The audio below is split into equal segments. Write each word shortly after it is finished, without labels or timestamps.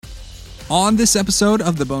On this episode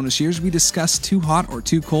of The Bonus Years, we discuss too hot or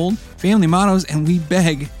too cold, family mottos, and we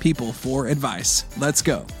beg people for advice. Let's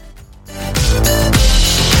go.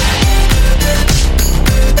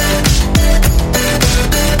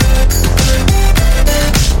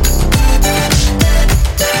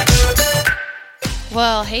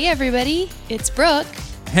 Well, hey everybody, it's Brooke.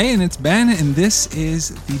 Hey, and it's Ben, and this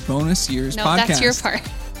is the Bonus Years podcast. No, that's your part.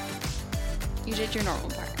 You did your normal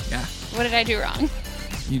part. Yeah. What did I do wrong?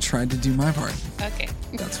 You tried to do my part. Okay.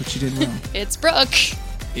 That's what you did wrong. It's Brooke.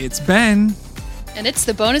 It's Ben. And it's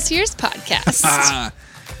the Bonus Years podcast.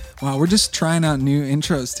 Wow, we're just trying out new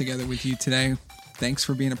intros together with you today. Thanks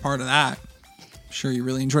for being a part of that. I'm sure you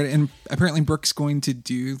really enjoyed it. And apparently Brooke's going to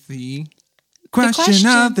do the question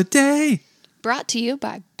of the day. Brought to you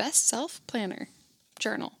by Best Self Planner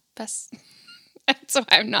Journal. Best. So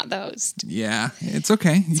I'm not the host. Yeah, it's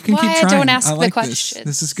okay. You can why keep trying. I don't ask I like the questions.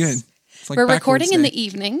 This is good. It's like we're recording day. in the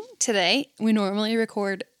evening today. We normally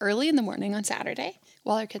record early in the morning on Saturday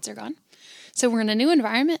while our kids are gone. So we're in a new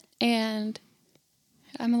environment, and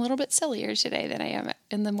I'm a little bit sillier today than I am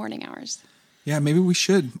in the morning hours. Yeah, maybe we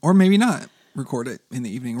should, or maybe not, record it in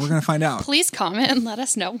the evening. We're going to find out. Please comment and let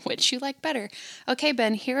us know which you like better. Okay,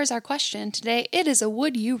 Ben, here is our question today. It is a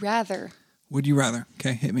would you rather. Would you rather?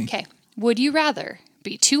 Okay, hit me. Okay. Would you rather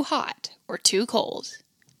be too hot or too cold?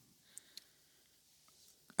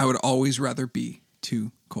 I would always rather be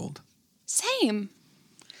too cold. Same.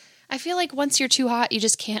 I feel like once you're too hot, you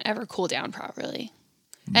just can't ever cool down properly.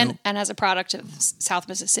 Nope. And as a product of South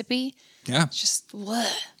Mississippi, yeah, it's just,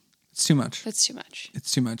 bleh. It's too much. It's too much.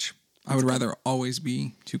 It's too much. I would rather always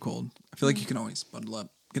be too cold. I feel like you can always bundle up,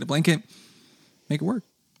 get a blanket, make it work.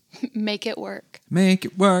 Make it work. Make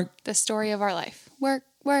it work. The story of our life. Work,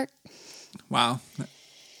 work. Wow.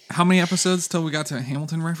 How many episodes till we got to a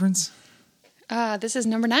Hamilton reference? This is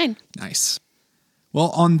number 9. Nice.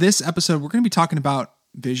 Well, on this episode, we're going to be talking about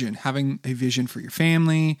vision, having a vision for your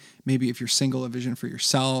family. Maybe if you're single, a vision for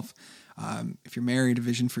yourself. If you're married, a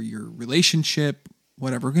vision for your relationship,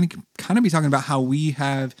 whatever. We're going to kind of be talking about how we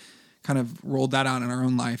have kind of rolled that out in our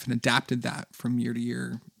own life and adapted that from year to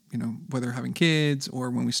year, you know, whether having kids or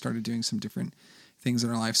when we started doing some different things in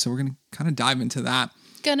our life. So we're going to kind of dive into that.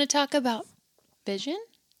 Gonna talk about vision?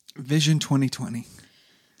 Vision 2020.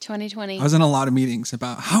 2020. I was in a lot of meetings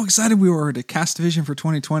about how excited we were to cast a vision for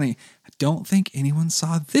 2020. I don't think anyone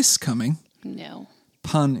saw this coming. No.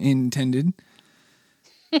 Pun intended.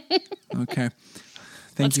 Okay.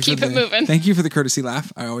 Let's keep it moving. Thank you for the courtesy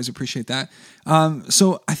laugh. I always appreciate that.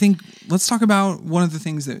 So I think let's talk about one of the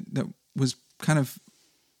things that was kind of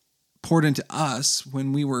poured into us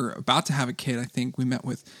when we were about to have a kid. I think we met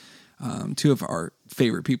with two of our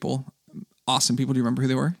favorite people, awesome people. Do you remember who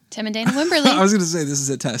they were? Tim and Dana Wimberly. I was going to say this is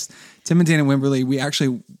a test. Tim and Dana Wimberly, we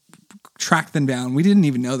actually tracked them down. We didn't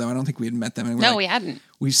even know them. I don't think we had met them. No, we hadn't.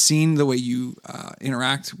 We've seen the way you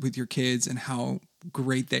interact with your kids and how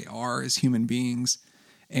great they are as human beings.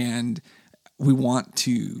 And we want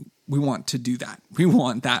to do that. We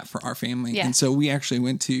want that for our family. Yeah. And so we actually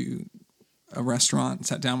went to a restaurant,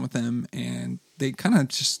 sat down with them, and they kind of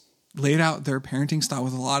just laid out their parenting style.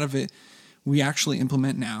 With a lot of it we actually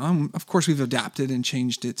implement now. And of course we've adapted and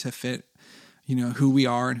changed it to fit, you know, who we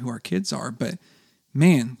are and who our kids are. But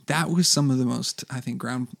man, that was some of the most, I think,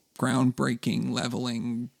 groundbreaking,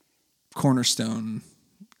 leveling, cornerstone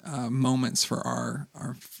moments for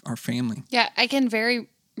our family. Yeah, I can very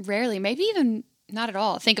rarely, maybe even not at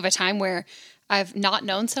all, think of a time where I've not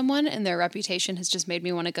known someone and their reputation has just made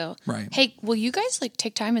me want to go, right. Hey, will you guys like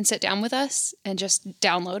take time and sit down with us and just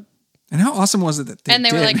download? And how awesome was it that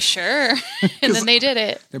they were like, sure. And then they did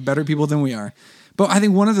it. They're better people than we are. But I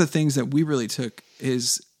think one of the things that we really took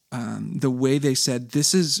is the way they said,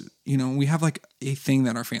 this is, you know, we have like a thing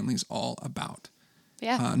that our family is all about.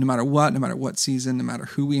 Yeah. No matter what season, no matter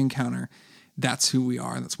who we encounter, that's who we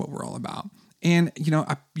are. That's what we're all about. And, you know,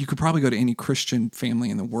 you could probably go to any Christian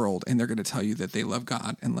family in the world and they're going to tell you that they love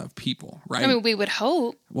God and love people, right? I mean, we would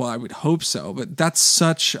hope. Well, I would hope so, but that's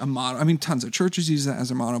such a motto. I mean, tons of churches use that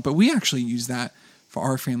as a motto, but we actually use that for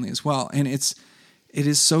our family as well. And it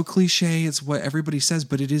is so cliche. It's what everybody says,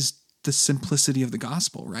 but it is the simplicity of the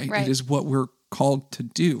gospel, right? It is what we're called to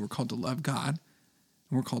do. We're called to love God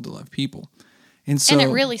and we're called to love people. And it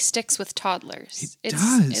really sticks with toddlers. It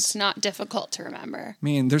does. It's not difficult to remember.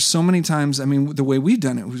 Man, there's so many times. I mean, the way we've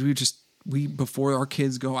done it was we before our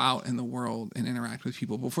kids go out in the world and interact with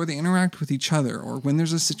people, before they interact with each other, or when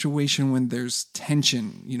there's a situation when there's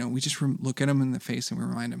tension, you know, we just look at them in the face and we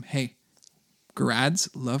remind them, hey, grads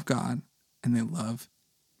love God and they love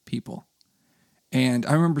people. And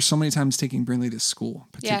I remember so many times taking Brinley to school,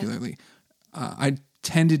 particularly. I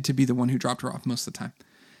tended to be the one who dropped her off most of the time.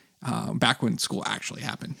 back when school actually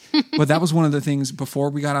happened. But that was one of the things before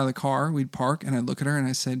we got out of the car, we'd park and I'd look at her and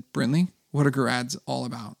I said, Brinley, what are Garads all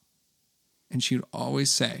about? And she would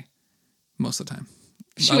always say, most of the time,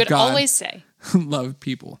 she would always say, love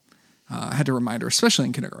people. I had to remind her, especially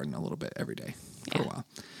in kindergarten, a little bit every day for a while.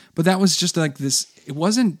 But that was just like this. It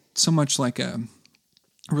wasn't so much like a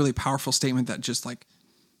really powerful statement that just like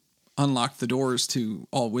unlocked the doors to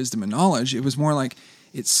all wisdom and knowledge. It was more like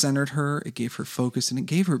it centered her, it gave her focus, and it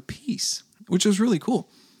gave her peace, which was really cool.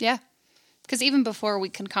 Yeah. Because even before we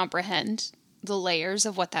can comprehend the layers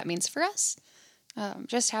of what that means for us,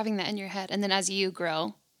 just having that in your head. And then as you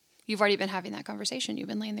grow, you've already been having that conversation. You've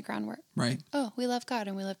been laying the groundwork. Right. Oh, we love God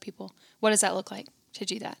and we love people. What does that look like to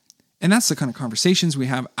do that? And that's the kind of conversations we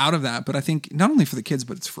have out of that. But I think not only for the kids,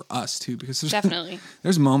 but it's for us too, because there's definitely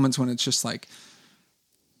there's moments when it's just like,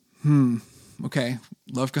 okay,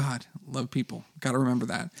 love God, love people. Got to remember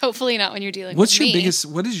that. Hopefully not when you're dealing with me.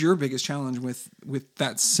 What is your biggest challenge with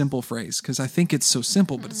that simple phrase? Because I think it's so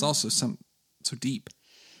simple, but it's also so deep.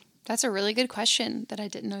 That's a really good question that I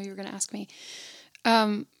didn't know you were going to ask me.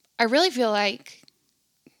 I really feel like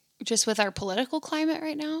just with our political climate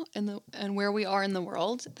right now and where we are in the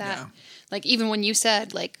world, that like even when you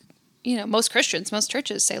said like, you know, most Christians, most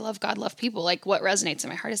churches say love God, love people. Like what resonates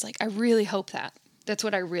in my heart is like, I really hope that's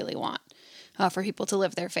what I really want for people to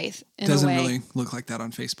live their faith in a way. Doesn't really look like that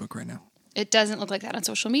on Facebook right now. It doesn't look like that on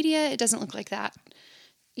social media. It doesn't look like that,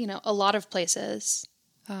 you know, a lot of places.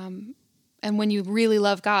 And when you really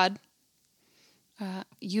love God,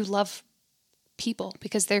 you love people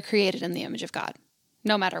because they're created in the image of God,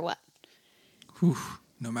 no matter what. Whew,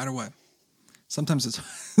 no matter what. Sometimes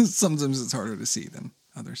it's harder to see than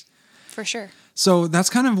others. For sure. So that's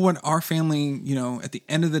kind of what our family, you know, at the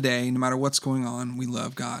end of the day, no matter what's going on, we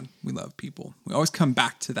love God, we love people. We always come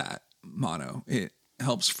back to that motto. It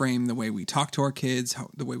helps frame the way we talk to our kids,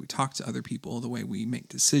 the way we talk to other people, the way we make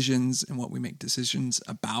decisions and what we make decisions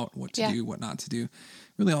about, what to do, what not to do.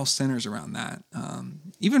 Really all centers around that.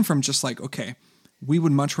 Even from just like, okay, we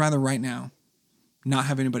would much rather right now not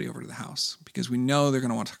have anybody over to the house because we know they're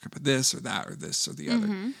going to want to talk about this or that or this or the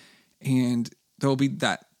other. And there will be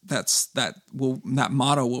that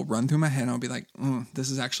motto will run through my head and I'll be like, this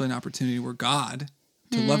is actually an opportunity where God,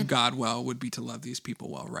 to love God well would be to love these people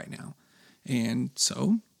well right now. And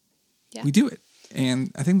so we do it.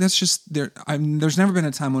 And I think that's just there. There's never been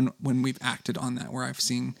a time when we've acted on that where I've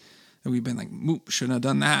seen that we've been like, shouldn't have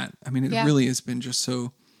done that. I mean, it really has been just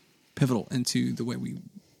so pivotal into the way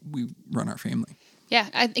we run our family. Yeah.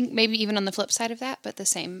 I think maybe even on the flip side of that, but the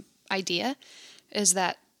same idea is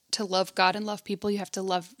that to love God and love people, you have to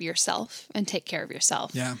love yourself and take care of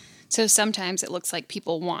yourself. Yeah. So sometimes it looks like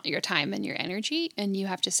people want your time and your energy, and you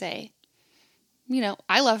have to say, you know,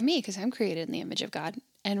 I love me because I'm created in the image of God.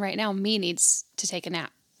 And right now, me needs to take a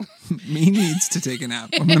nap. Me needs to take a nap.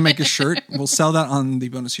 I'm going to make a shirt. We'll sell that on the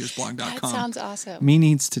bonusyearsblog.com. That sounds awesome. Me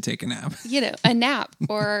needs to take a nap. You know, a nap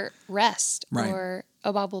or rest Right. or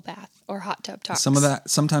a bubble bath or hot tub talks.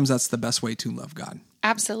 Sometimes that's the best way to love God.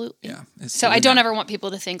 Absolutely. Yeah. So I don't ever want people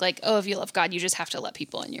to think like, oh, if you love God, you just have to let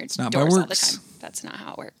people in your doors all the time. That's not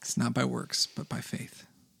how it works. It's not by works, but by faith.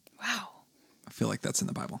 Wow. I feel like that's in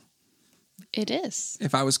the Bible. It is.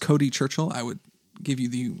 If I was Cody Churchill, I would give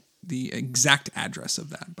you the exact address of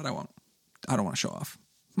that, but I won't. I don't want to show off.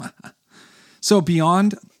 So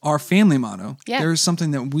beyond our family motto, there is something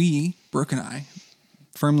that we, Brooke and I,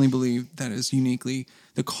 firmly believe that is uniquely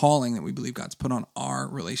the calling that we believe God's put on our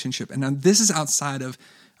relationship. And now this is outside of,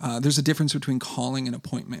 there's a difference between calling and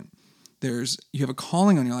appointment. You have a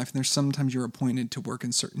calling on your life, and there's sometimes you're appointed to work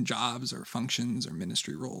in certain jobs or functions or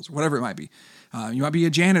ministry roles, or whatever it might be. You might be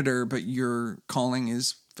a janitor, but your calling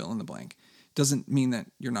is fill in the blank. Doesn't mean that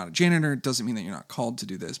you're not a janitor. It doesn't mean that you're not called to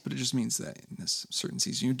do this, but it just means that in this certain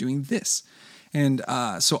season you're doing this. And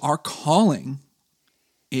so our calling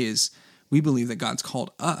is, we believe that God's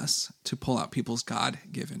called us to pull out people's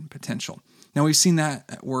God-given potential. Now we've seen that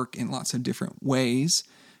at work in lots of different ways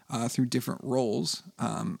through different roles.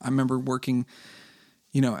 I remember working,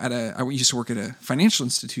 I used to work at a financial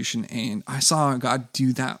institution, and I saw God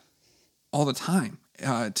do that all the time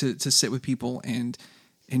to sit with people and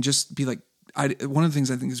just be like, one of the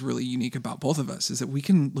things I think is really unique about both of us is that we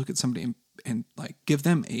can look at somebody and like give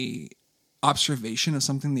them a observation of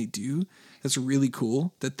something they do that's really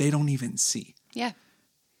cool that they don't even see. Yeah.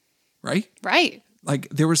 Right? Right. Like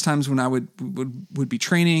there was times when I would be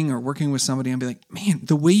training or working with somebody and be like, man,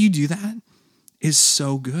 the way you do that is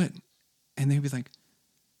so good. And they'd be like,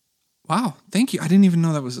 wow, thank you. I didn't even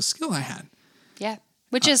know that was a skill I had. Yeah.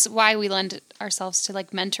 Which is why we lend ourselves to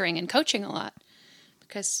like mentoring and coaching a lot,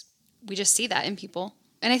 because we just see that in people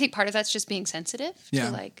And I think part of that's just being sensitive Yeah.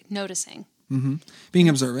 to like noticing. Being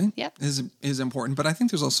observant Yep. is important. But I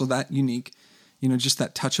think there's also that unique, just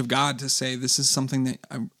that touch of God to say, this is something that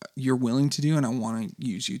you're willing to do, and I want to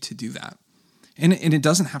use you to do that. And it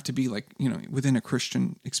doesn't have to be like, within a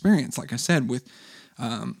Christian experience, like I said, with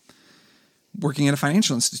working at a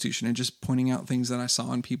financial institution and just pointing out things that I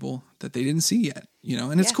saw in people that they didn't see yet,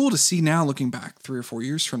 and it's cool to see now, looking back 3 or 4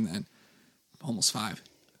 years from then, almost 5,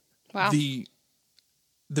 Wow.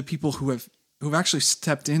 the people who've actually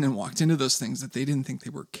stepped in and walked into those things that they didn't think they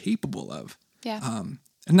were capable of. Yeah.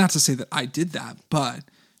 And not to say that I did that, but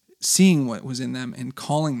seeing what was in them and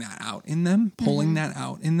calling that out in them, pulling that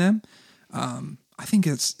out in them, I think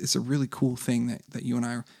it's a really cool thing that you and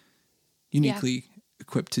I are uniquely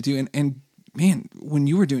equipped to do. And man, when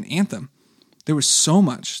you were doing Anthem, there was so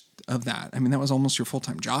much of that. I mean, that was almost your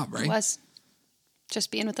full-time job, right? It was.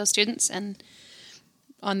 Just being with those students and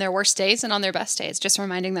on their worst days and on their best days, just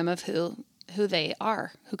reminding them of who they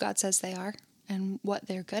are, who God says they are, and what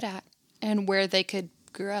they're good at, and where they could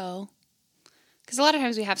grow. Because a lot of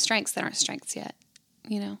times we have strengths that aren't strengths yet,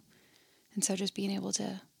 And so just being able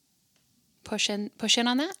to push in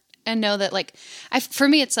on that and know that, like, for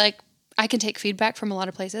me, it's like I can take feedback from a lot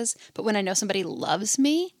of places, but when I know somebody loves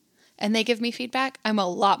me and they give me feedback, I'm a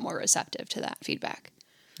lot more receptive to that feedback.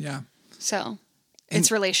 Yeah. So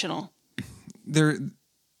it's relational.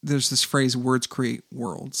 There's this phrase, words create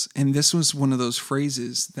worlds. And this was one of those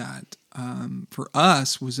phrases that for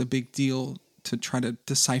us was a big deal to try to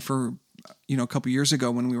decipher, a couple years ago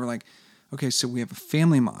when we were like, okay, so we have a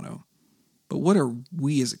family motto, but what are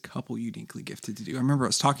we as a couple uniquely gifted to do? I remember I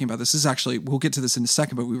was talking about this. This is actually, we'll get to this in a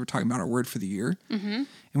second, but we were talking about our word for the year. Mm-hmm. And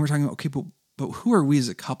we're talking about, okay, but who are we as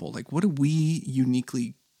a couple? Like, what do we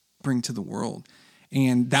uniquely bring to the world?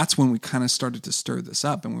 And that's when we kind of started to stir this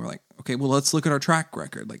up, and we were like, okay, well, let's look at our track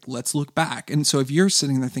record. Like, let's look back. And so if you're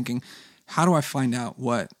sitting there thinking, how do I find out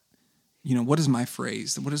what is my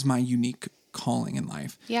phrase? What is my unique calling in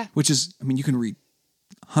life? Yeah. Which is, I mean, you can read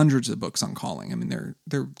hundreds of books on calling. I mean,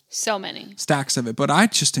 they're So many. stacks of it, but I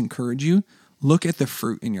just encourage you, look at the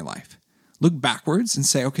fruit in your life. Look backwards and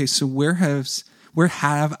say, okay, so where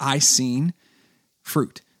have I seen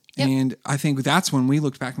fruit? Yep. And I think that's when we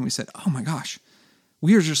looked back and we said, oh my gosh,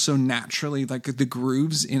 we are just so naturally, like, the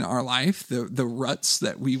grooves in our life, the ruts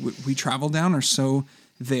that we travel down are so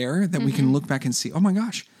there that we can look back and see, oh my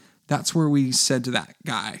gosh, that's where we said to that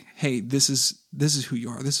guy, hey, this is who you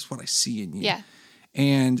are. This is what I see in you. Yeah.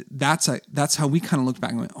 And that's how we kind of looked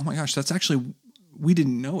back and went, oh my gosh, that's actually, we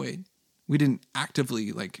didn't know it. We didn't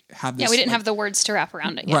actively have this. Yeah, we didn't have the words to wrap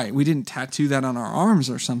around it yet. Right. We didn't tattoo that on our arms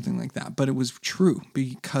or something like that, but it was true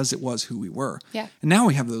because it was who we were. Yeah. And now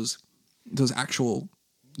we have those actual,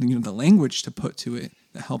 the language to put to it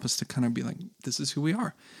that help us to kind of be like, this is who we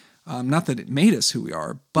are. Not that it made us who we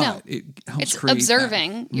are, but it helps create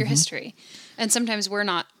observing your history. And sometimes we're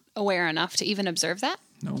not aware enough to even observe that.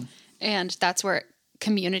 No. And that's where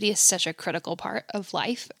community is such a critical part of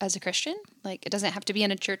life as a Christian. Like, it doesn't have to be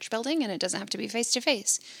in a church building, and it doesn't have to be face to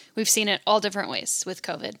face. We've seen it all different ways with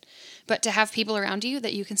COVID. But to have people around you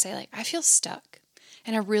that you can say, like, I feel stuck,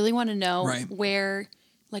 and I really want to know where,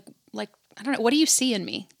 like, I don't know, what do you see in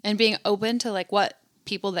me? And being open to, like, what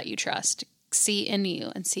people that you trust see in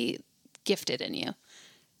you and see gifted in you.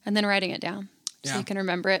 And then writing it down so you can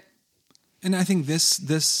remember it. And I think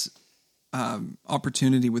this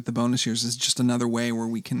opportunity with the bonus years is just another way where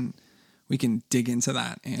we can dig into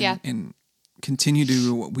that and continue to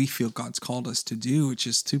do what we feel God's called us to do, which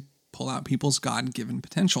is to pull out people's God-given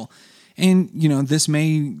potential. And, this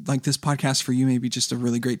podcast for you may be just a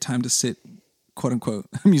really great time to sit, quote unquote,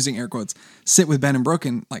 I'm using air quotes, sit with Ben and Brooke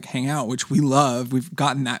and hang out, which we love. We've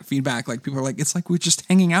gotten that feedback. Like, people are like, it's like we're just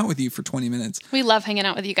hanging out with you for 20 minutes. We love hanging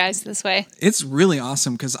out with you guys this way. It's really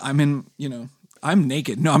awesome because I'm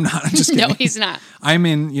naked. No, I'm not. I'm just kidding. No, he's not. I'm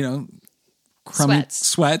in, crummy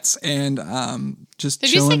sweats and just Did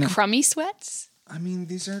chilling. Did you say crummy sweats? I mean,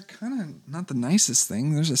 these are kind of not the nicest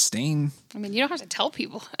thing. There's a stain. I mean, you don't have to tell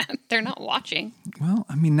people that. They're not watching. Well,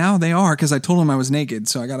 I mean, now they are because I told them I was naked,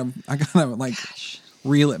 so I gotta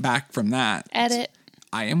reel it back from that. Edit.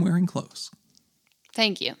 I am wearing clothes.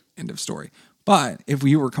 Thank you. End of story. But if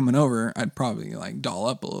you were coming over, I'd probably doll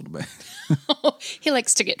up a little bit. He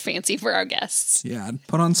likes to get fancy for our guests. Yeah, I'd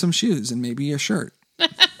put on some shoes and maybe a shirt.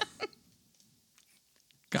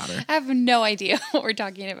 Got her. I have no idea what we're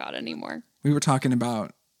talking about anymore. We were talking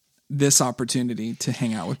about this opportunity to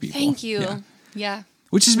hang out with people. Thank you. Yeah.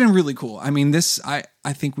 Which has been really cool. I mean, I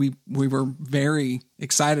think we were very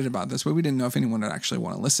excited about this, but we didn't know if anyone would actually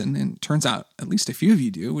want to listen. And it turns out at least a few of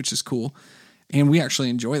you do, which is cool. And we actually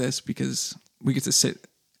enjoy this because we get to sit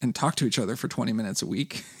and talk to each other for 20 minutes a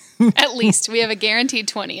week. At least we have a guaranteed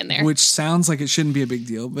 20 in there. Which sounds like it shouldn't be a big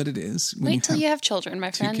deal, but it is. Wait till you have children,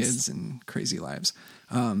 my two friends. kids and crazy lives.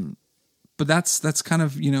 But that's kind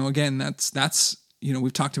of, again, that's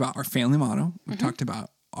we've talked about our family motto. We've talked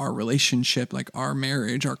about our relationship, like our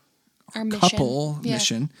marriage, our mission. couple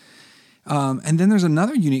mission. And then there's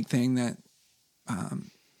another unique thing that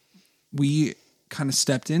we kind of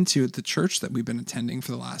stepped into at the church that we've been attending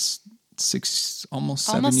for the last almost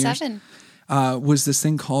 7 years. Was this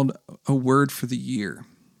thing called a word for the year.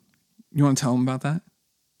 You want to tell them about that?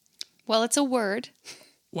 Well, it's a word.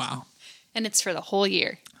 Wow. And it's for the whole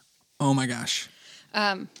year. Oh my gosh.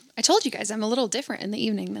 I told you guys I'm a little different in the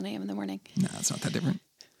evening than I am in the morning. No, it's not that different.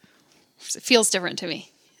 It feels different to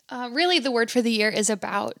me. Really, the word for the year is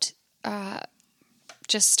about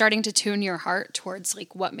just starting to tune your heart towards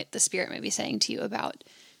like what the Spirit may be saying to you about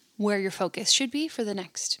where your focus should be for the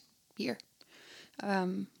next year.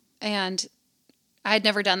 And I had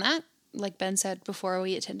never done that. Like Ben said before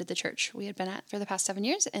we attended the church we had been at for the past 7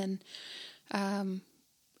 years. And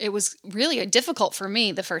it was really difficult for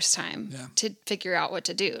me the first time to figure out what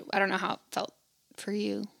to do. I don't know how it felt for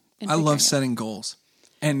you. I love setting goals.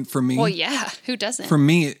 And for me... Well, yeah. Who doesn't? For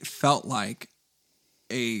me, it felt like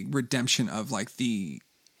a redemption of like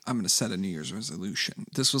I'm going to set a New Year's resolution.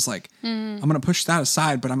 This was like, I'm going to push that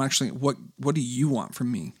aside, but I'm actually, what do you want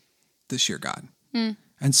from me this year, God?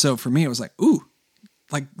 And so for me, it was like, ooh,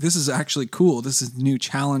 like this is actually cool. This is a new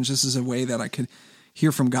challenge. This is a way that I could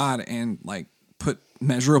hear from God and like put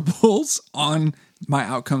measurables on my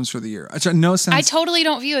outcomes for the year. Which no sense. I totally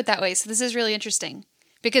don't view it that way. So this is really interesting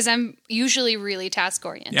because I'm usually really task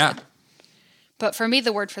oriented. Yeah. But for me,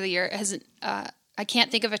 the word for the year hasn't, I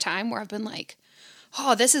can't think of a time where I've been like,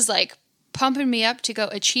 oh, this is like pumping me up to go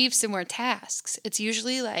achieve some more tasks. It's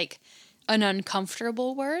usually like an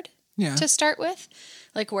uncomfortable word to start with,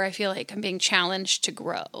 like where I feel like I'm being challenged to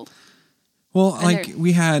grow. Well, and like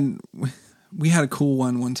we had a cool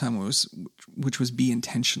one time which was be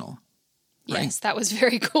intentional. Right? Yes, that was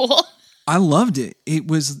very cool. I loved it. It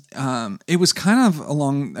was kind of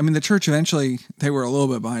along, I mean, the church eventually, they were a little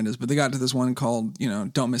bit behind us, but they got to this one called,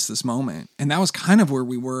 Don't Miss This Moment. And that was kind of where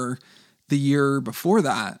we were the year before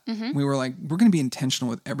that. We were like, we're going to be intentional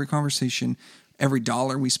with every conversation, every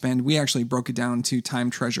dollar we spend. We actually broke it down to time,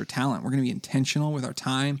 treasure, talent. We're going to be intentional with our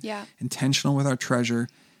time, intentional with our treasure,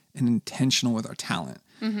 and intentional with our talent.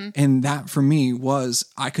 And that for me was,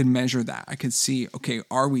 I could measure that. I could see, okay,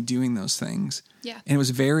 are we doing those things? Yeah. And it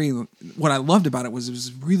was what I loved about it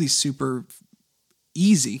was really super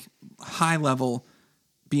easy, high level,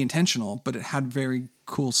 be intentional, but it had very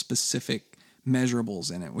cool, specific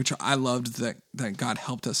measurables in it, which I loved that God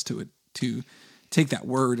helped us to take that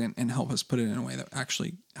word and help us put it in a way that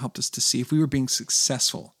actually helped us to see if we were being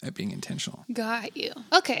successful at being intentional. Got you.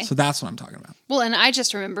 Okay. So that's what I'm talking about. Well, and I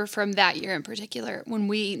just remember from that year in particular, when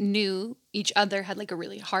we knew each other had like a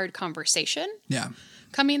really hard conversation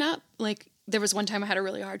coming up. Like there was one time I had a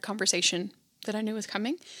really hard conversation that I knew was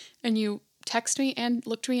coming, and you texted me and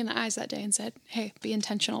looked me in the eyes that day and said, hey, be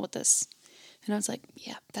intentional with this. And I was like,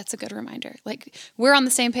 yeah, that's a good reminder. Like we're on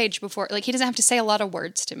the same page before. Like he doesn't have to say a lot of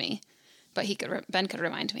words to me. But Ben could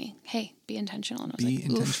remind me, hey, be intentional. And I was be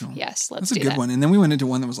intentional. Yes, let's do that. That's a good one. And then we went into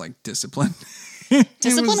one that was like discipline.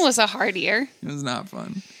 Discipline was a hard year. It was not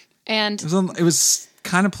fun. And it was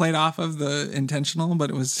kind of played off of the intentional, but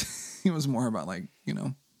it was more about like,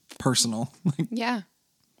 personal. Yeah.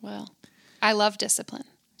 Well, I love discipline.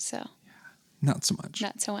 So not so much.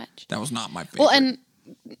 Not so much. That was not my favorite. Well, and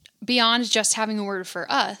beyond just having a word for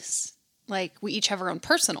us, like we each have our own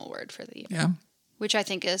personal word for the year. Yeah. Which I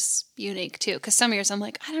think is unique too. Because some years I'm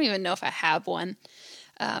like, I don't even know if I have one.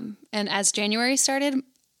 And as January started,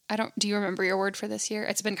 do you remember your word for this year?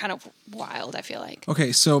 It's been kind of wild, I feel like.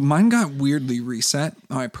 Okay, so mine got weirdly reset.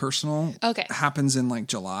 My personal happens in like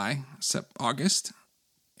July, August,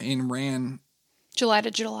 and ran... July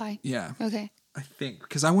to July? Yeah. Okay. I think.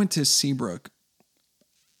 Because I went to Seabrook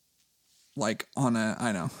like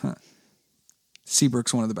I know.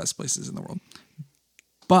 Seabrook's one of the best places in the world.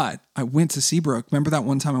 But I went to Seabrook. Remember that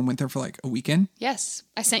one time I went there for like a weekend? Yes.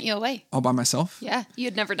 I sent you away. All by myself? Yeah. You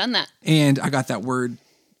had never done that. And I got that word,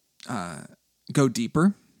 go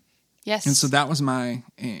deeper. Yes. And so that was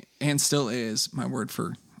and still is my word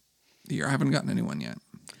for the year. I haven't gotten a new one yet.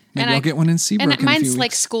 Maybe I'll get one in Seabrook and mine's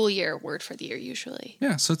like school year word for the year usually.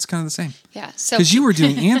 Yeah. So it's kind of the same. Yeah. So because you were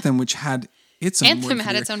doing Anthem, which had its own Anthem word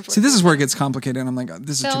had its own word. See, this is where it gets complicated. And I'm like,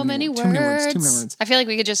 this is too many words. Too many words. I feel like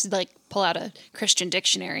we could just like pull out a Christian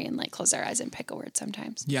dictionary and like close our eyes and pick a word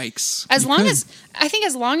sometimes. Yikes. As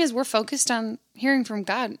long as we're focused on hearing from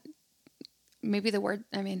God, maybe the word,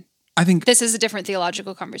 I think this is a different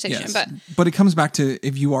theological conversation, yes, but it comes back to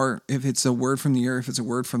if it's a word from the ear, if it's a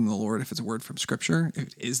word from the Lord, if it's a word from Scripture, if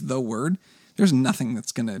it is the word, there's nothing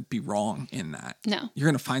that's going to be wrong in that. No. You're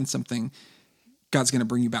going to find something. God's going to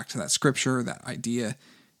bring you back to that Scripture, that idea,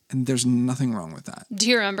 and there's nothing wrong with that. Do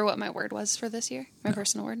you remember what my word was for this year? My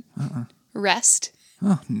personal word? Rest.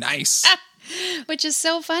 Oh, nice. Which is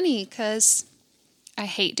so funny because I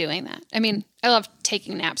hate doing that. I mean, I love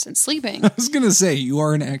taking naps and sleeping. I was going to say, you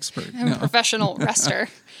are an expert. I'm a professional rester.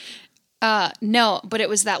 No, but it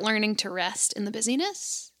was that learning to rest in the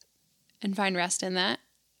busyness and find rest in that.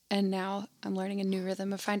 And now I'm learning a new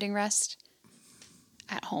rhythm of finding rest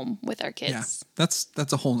at home with our kids. Yeah,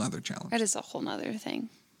 that's a whole nother challenge. That is a whole nother thing.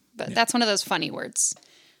 But that's one of those funny words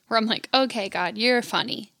where I'm like, okay, God, you're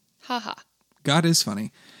funny. Ha ha. God is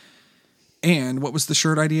funny. And what was the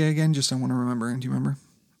shirt idea again? Just I want to remember. Do you remember?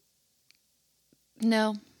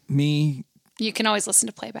 No. Me. You can always listen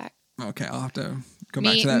to playback. Okay, I'll have to go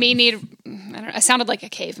back to that. I sounded like a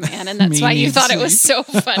caveman, and that's why you thought it was so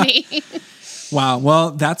funny. Wow.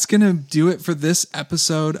 Well, that's going to do it for this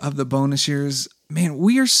episode of the Bonus Years. Man,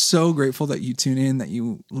 we are so grateful that you tune in, that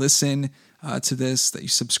you listen to this, that you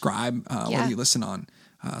subscribe, whether you listen on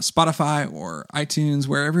Spotify or iTunes,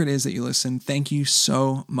 wherever it is that you listen. Thank you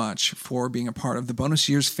so much for being a part of the Bonus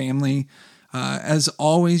Years family. As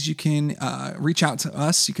always, you can reach out to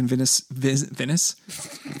us. You can visit the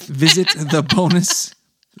bonus.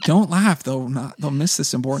 Don't laugh, they'll miss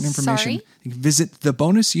this important information. Sorry? You can visit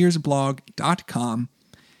thebonusyearsblog.com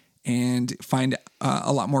and find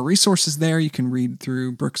a lot more resources there. You can read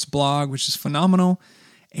through Brooke's blog, which is phenomenal.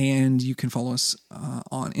 And you can follow us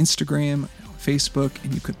on Instagram, Facebook,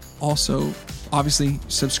 and you could also obviously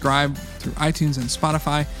subscribe through iTunes and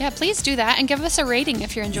Spotify. Yeah, please do that and give us a rating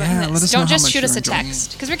if you're enjoying Let this. us know Don't how just much shoot us you're a enjoying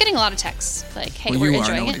text because we're getting a lot of texts like, "Hey, Well, we're you are.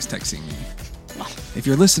 enjoying Nobody's it." texting me. Well, If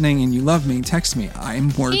you're listening and you love me, text me. I'm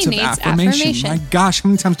words of needs affirmation. My gosh, how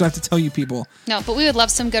many times do I have to tell you people? no, but we would love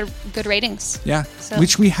some good ratings. Yeah, So-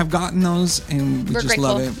 which we have gotten those, and we We're just grateful.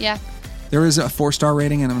 love it. Yeah, There is a 4-star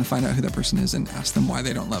rating, and I'm going to find out who that person is and ask them why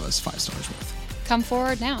they don't love us 5 stars worth. come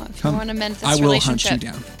forward now if you want to mend this I will relationship. hunt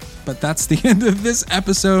you down. But that's the end of this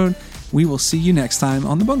episode. We will see you next time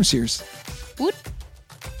on the Bonus Years. Woot.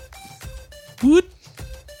 Woot.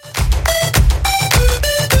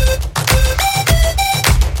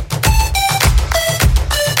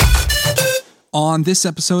 On this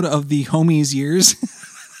episode of the Homies Years.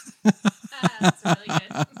 That's really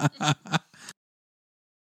good.